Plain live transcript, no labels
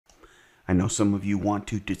I know some of you want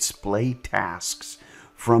to display tasks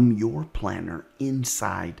from your planner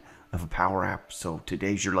inside of a Power App. So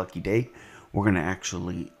today's your lucky day. We're going to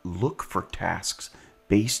actually look for tasks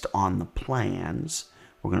based on the plans.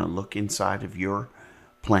 We're going to look inside of your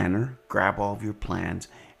planner, grab all of your plans,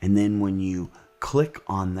 and then when you click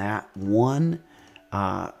on that one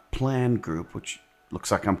plan group, which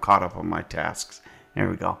looks like I'm caught up on my tasks, there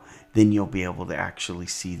we go, then you'll be able to actually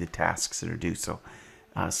see the tasks that are due. So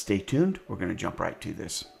stay tuned. We're going to jump right to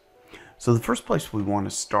this. So the first place we want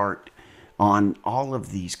to start on all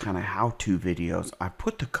of these kind of how-to videos, I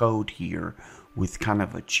put the code here with kind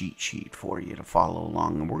of a cheat sheet for you to follow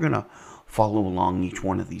along. And we're going to follow along each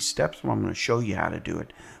one of these steps. I'm going to show you how to do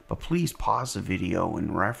it. But please pause the video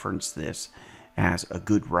and reference this as a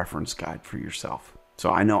good reference guide for yourself.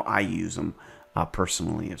 So I know I use them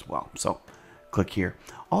personally as well. So click here.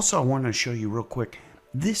 Also, I want to show you real quick.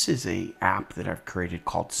 This is an app that I've created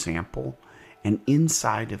called Sample. And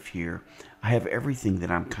inside of here, I have everything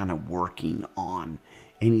that I'm kind of working on.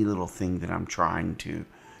 Any little thing that I'm trying to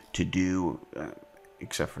do,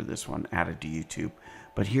 except for this one, added to YouTube.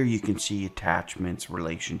 But here you can see attachments,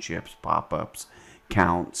 relationships, pop-ups,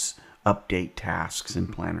 counts, update tasks,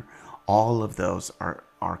 and planner. All of those are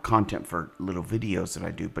content for little videos that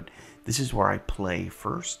I do. But this is where I play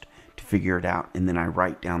first to figure it out. And then I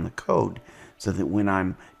write down the code so that when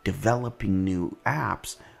I'm developing new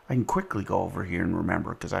apps, I can quickly go over here and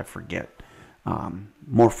remember, because I forget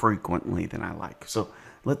more frequently than I like. So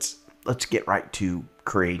let's get right to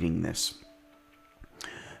creating this.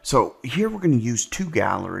 So here we're going to use two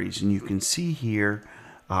galleries, and you can see here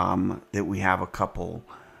that we have a couple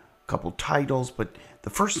titles. But the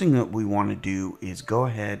first thing that we want to do is go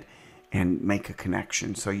ahead and make a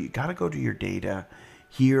connection. So you got to go to your data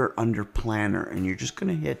here under Planner, and you're just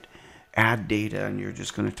going to hit Add Data, and you're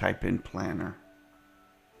just going to type in Planner.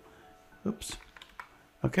 Oops.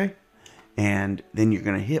 Okay. And then you're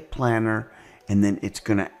going to hit Planner, and then it's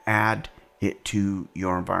going to add it to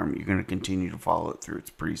your environment. You're going to continue to follow it through. It's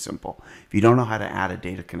pretty simple. If you don't know how to add a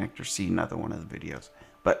data connector, see another one of the videos.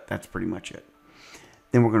 But that's pretty much it.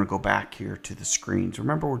 Then we're going to go back here to the screens.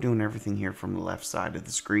 Remember, we're doing everything here from the left side of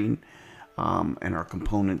the screen. And our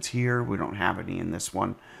components here, we don't have any in this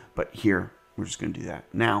one. But here, we're just going to do that.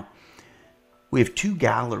 Now, we have two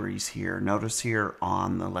galleries here. Notice here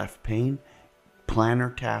on the left pane, Planner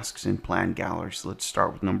Tasks and Plan Gallery. So let's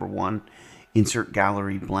start with number one. Insert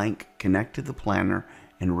gallery blank, connect to the planner,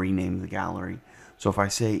 and rename the gallery. So if I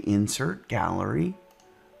say insert gallery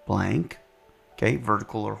blank, okay,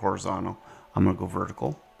 vertical or horizontal, I'm going to go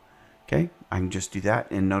vertical. Okay, I can just do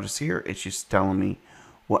that. And notice here, it's just telling me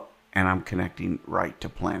what, and I'm connecting right to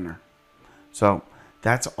planner. So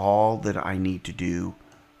that's all that I need to do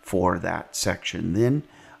for that section. Then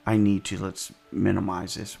I need to, let's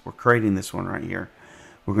minimize this. We're creating this one right here.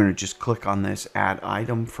 We're going to just click on this add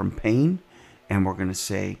item from pane, and we're going to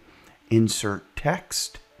say insert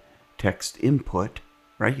text input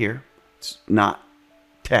right here. It's not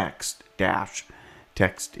text dash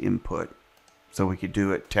text input. So we could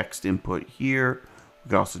do it text input here. We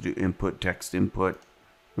could also do input text input.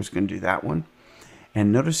 We're just going to do that one.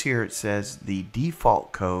 And notice here it says the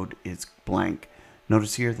default code is blank.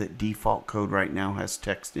 Notice here that default code right now has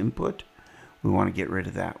text input. We want to get rid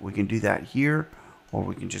of that. We can do that here, or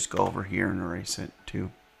we can just go over here and erase it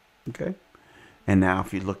too. Okay. And now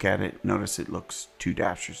if you look at it, notice it looks two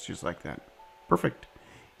dashes just like that. Perfect.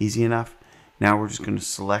 Easy enough. Now we're just going to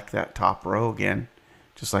select that top row again,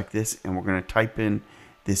 just like this, and we're going to type in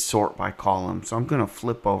this sort by column. So I'm going to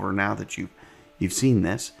flip over now that you've seen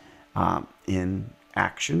this in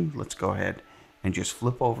action. Let's go ahead and just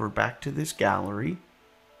flip over back to this gallery.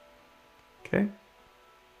 Okay.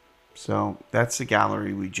 So that's the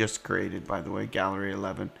gallery we just created, by the way, gallery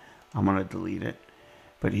 11. I'm going to delete it.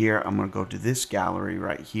 But here I'm going to go to this gallery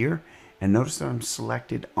right here. And notice that I'm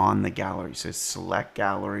selected on the gallery. It says select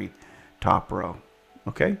gallery, top row.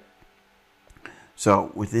 Okay.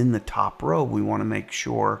 So within the top row, we want to make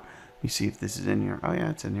sure, let me see if this is in here. Oh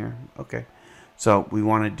yeah, it's in here. Okay. So we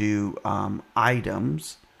want to do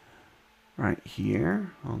items right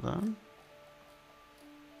here. Hold on.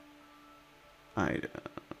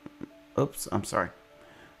 Oops, I'm sorry.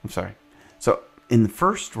 So in the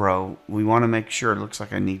first row, we want to make sure, it looks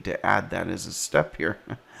like I need to add that as a step here.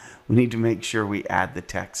 We need to make sure we add the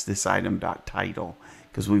text, this item.title,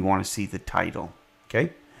 because we want to see the title.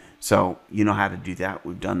 Okay. So you know how to do that.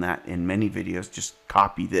 We've done that in many videos. Just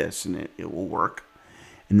copy this and it will work.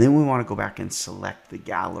 And then we want to go back and select the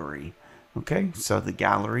gallery. Okay. So the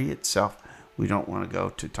gallery itself, we don't want to go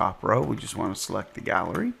to top row. We just want to select the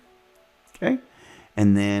gallery. Okay.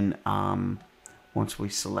 And then once we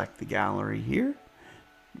select the gallery here,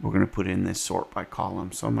 we're going to put in this sort by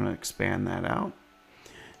column. So I'm going to expand that out.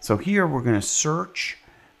 So here we're going to search.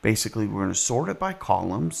 Basically, we're going to sort it by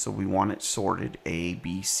columns. So we want it sorted A,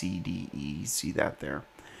 B, C, D, E. See that there?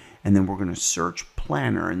 And then we're going to search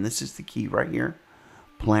planner. And this is the key right here.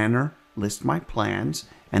 Planner, list my plans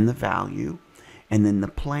and the value. And then the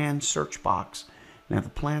plan search box. Now the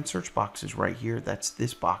plan search box is right here. That's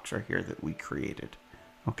this box right here that we created.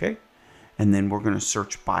 Okay? And then we're going to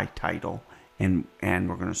search by title. And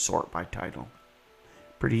we're going to sort by title.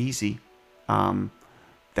 Pretty easy.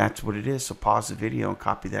 That's what it is. So pause the video and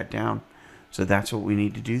copy that down. So that's what we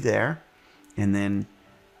need to do there. And then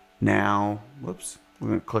now, whoops, we're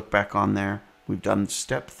going to click back on there. We've done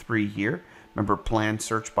step 3 here. Remember, plan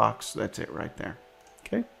search box. That's it right there.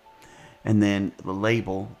 Okay. And then the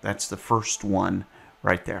label, that's the first one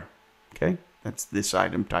right there. Okay. That's this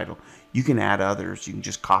item title. You can add others. You can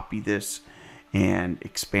just copy this and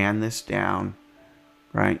expand this down,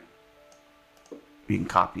 right? You can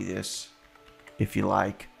copy this if you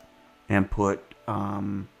like, and put,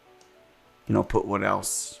 put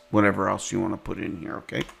whatever else you want to put in here,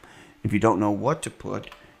 okay? If you don't know what to put,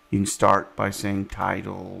 you can start by saying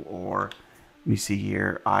title, or let me see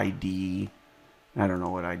here, ID. I don't know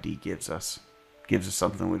what ID gives us. Gives us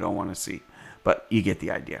something we don't want to see, but you get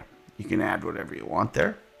the idea. You can add whatever you want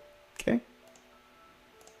there, okay?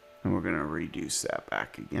 And we're going to reduce that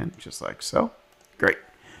back again, just like so. Great.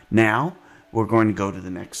 Now, we're going to go to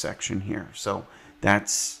the next section here. So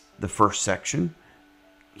that's the first section.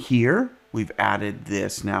 Here, we've added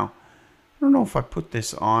this. Now, I don't know if I put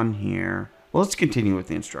this on here. Well, let's continue with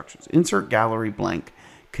the instructions. Insert gallery blank,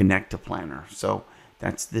 connect to planner. So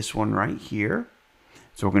that's this one right here.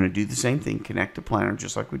 So we're going to do the same thing, connect to planner,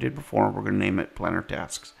 just like we did before. We're going to name it planner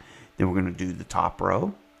tasks. Then we're going to do the top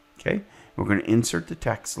row, okay? We're going to insert the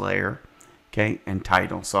text layer, okay, and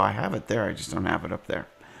title. So I have it there. I just don't have it up there.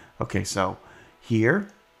 Okay, so here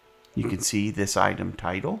you can see this item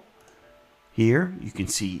title. Here you can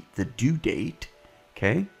see the due date,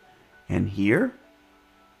 okay? And here,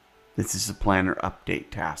 this is the planner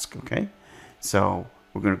update task, okay? So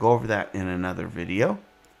we're going to go over that in another video,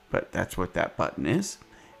 but that's what that button is.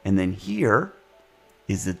 And then here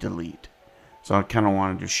is the delete. So I kind of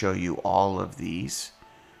wanted to show you all of these,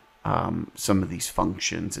 some of these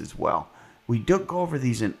functions as well. We do go over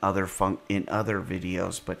these in other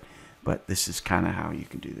videos, but this is kind of how you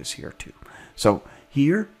can do this here too. So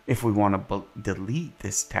here, if we want to delete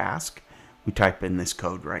this task, we type in this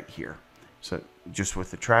code right here. So just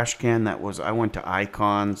with the trash can, I went to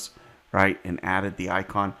icons, right, and added the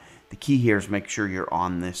icon. The key here is make sure you're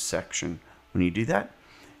on this section when you do that.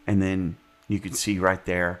 And then you can see right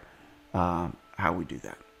there how we do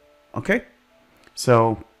that. Okay,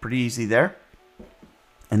 so pretty easy there.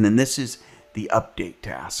 And then this is the update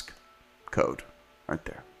task code right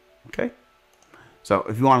there. Okay, so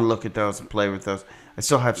if you want to look at those and play with those, I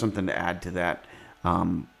still have something to add to that.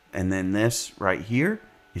 And then this right here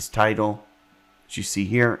is title, as you see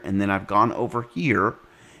here. And then I've gone over here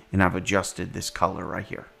and I've adjusted this color right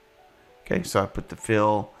here. Okay, so I put the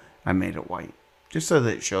fill, I made it white, just so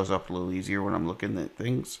that it shows up a little easier when I'm looking at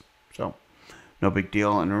things. So no big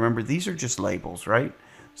deal. And remember, these are just labels, right?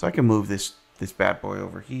 So I can move this bad boy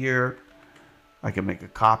over here. I can make a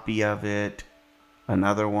copy of it.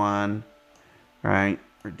 Another one, right?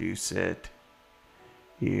 Reduce it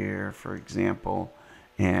here, for example.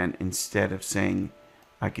 And instead of saying,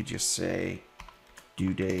 I could just say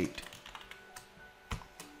due date.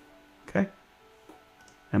 Okay.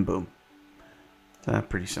 And boom.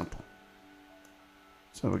 Pretty simple.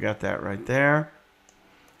 So we got that right there.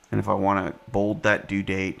 And if I want to bold that due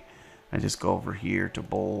date, I just go over here to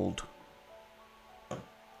bold.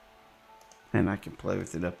 And I can play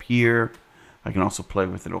with it up here. I can also play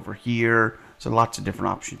with it over here. So lots of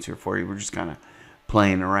different options here for you. We're just kind of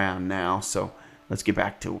playing around now. So let's get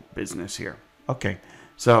back to business here. Okay,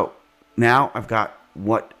 so now I've got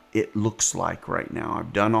what it looks like right now.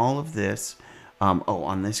 I've done all of this.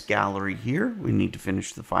 On this gallery here, we need to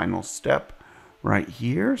finish the final step right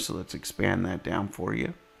here. So let's expand that down for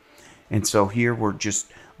you. And so here we're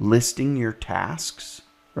just listing your tasks,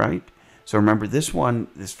 right? So remember this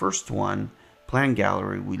first one, plan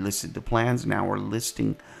gallery, we listed the plans. Now we're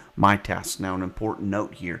listing my tasks. Now an important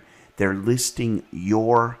note here, they're listing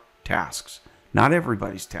your tasks, not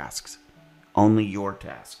everybody's tasks, only your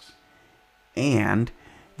tasks. And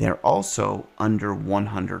they're also under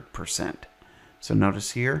 100%. So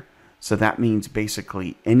notice here, so that means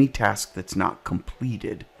basically any task that's not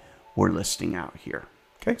completed, we're listing out here.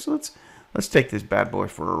 Okay, so let's take this bad boy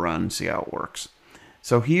for a run, see how it works.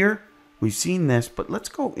 So here we've seen this, but let's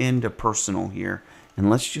go into personal here and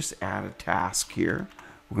let's just add a task here.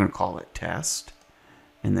 We're going to call it test,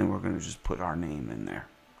 and then we're going to just put our name in there.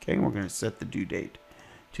 Okay, and we're going to set the due date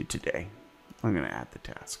to today. I'm going to add the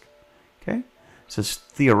task. Okay, so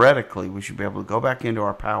theoretically we should be able to go back into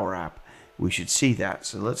our Power App. We should see that.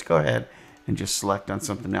 So let's go ahead and just select on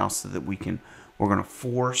something else so that we're going to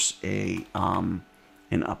force an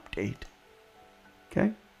update.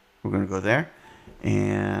 Okay, we're going to go there,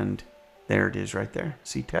 and there it is right there.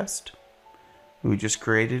 See test? We just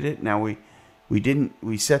created it. Now we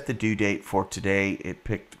set the due date for today. It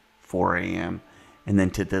picked 4 a.m. And then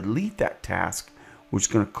to delete that task, we're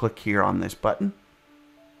just going to click here on this button,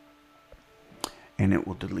 and it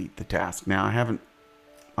will delete the task. Now I haven't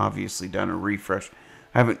obviously done a refresh.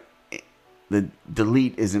 The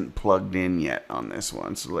delete isn't plugged in yet on this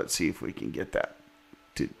one. So let's see if we can get that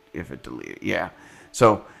if it deleted. Yeah.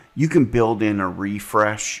 So you can build in a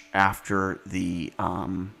refresh after the,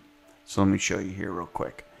 so let me show you here real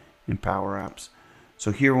quick in Power Apps.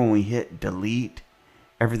 So here when we hit delete,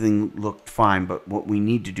 everything looked fine, but what we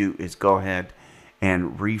need to do is go ahead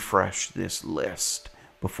and refresh this list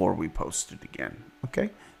before we post it again. Okay?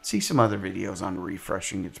 See some other videos on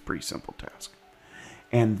refreshing. It's a pretty simple task.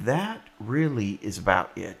 And that really is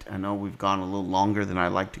about it. I know we've gone a little longer than I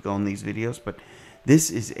like to go in these videos, but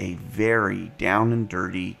this is a very down and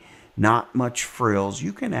dirty, not much frills.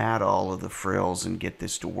 You can add all of the frills and get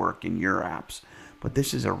this to work in your apps, but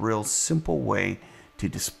this is a real simple way to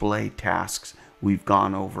display tasks. We've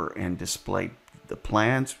gone over and displayed the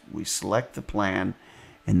plans. We select the plan,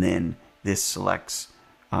 and then this selects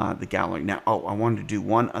the gallery. Now, I wanted to do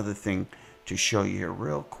one other thing to show you here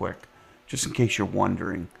real quick, just in case you're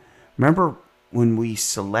wondering. Remember when we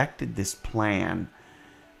selected this plan,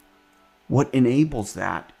 what enables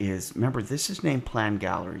that is, remember this is named Plan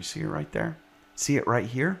Gallery. See it right there? See it right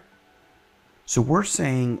here? So we're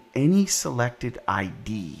saying any selected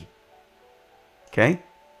ID, okay?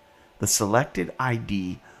 The selected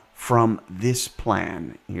ID from this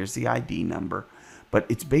plan. Here's the ID number. But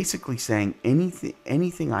it's basically saying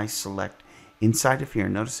anything I select inside of here,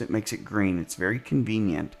 notice it makes it green. It's very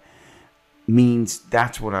convenient. Means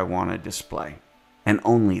that's what I want to display. And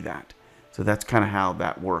only that. So that's kind of how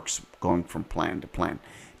that works going from plan to plan.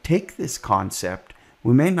 Take this concept.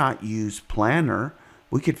 We may not use Planner.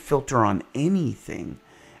 We could filter on anything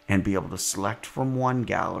and be able to select from one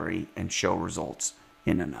gallery and show results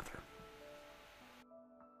in another.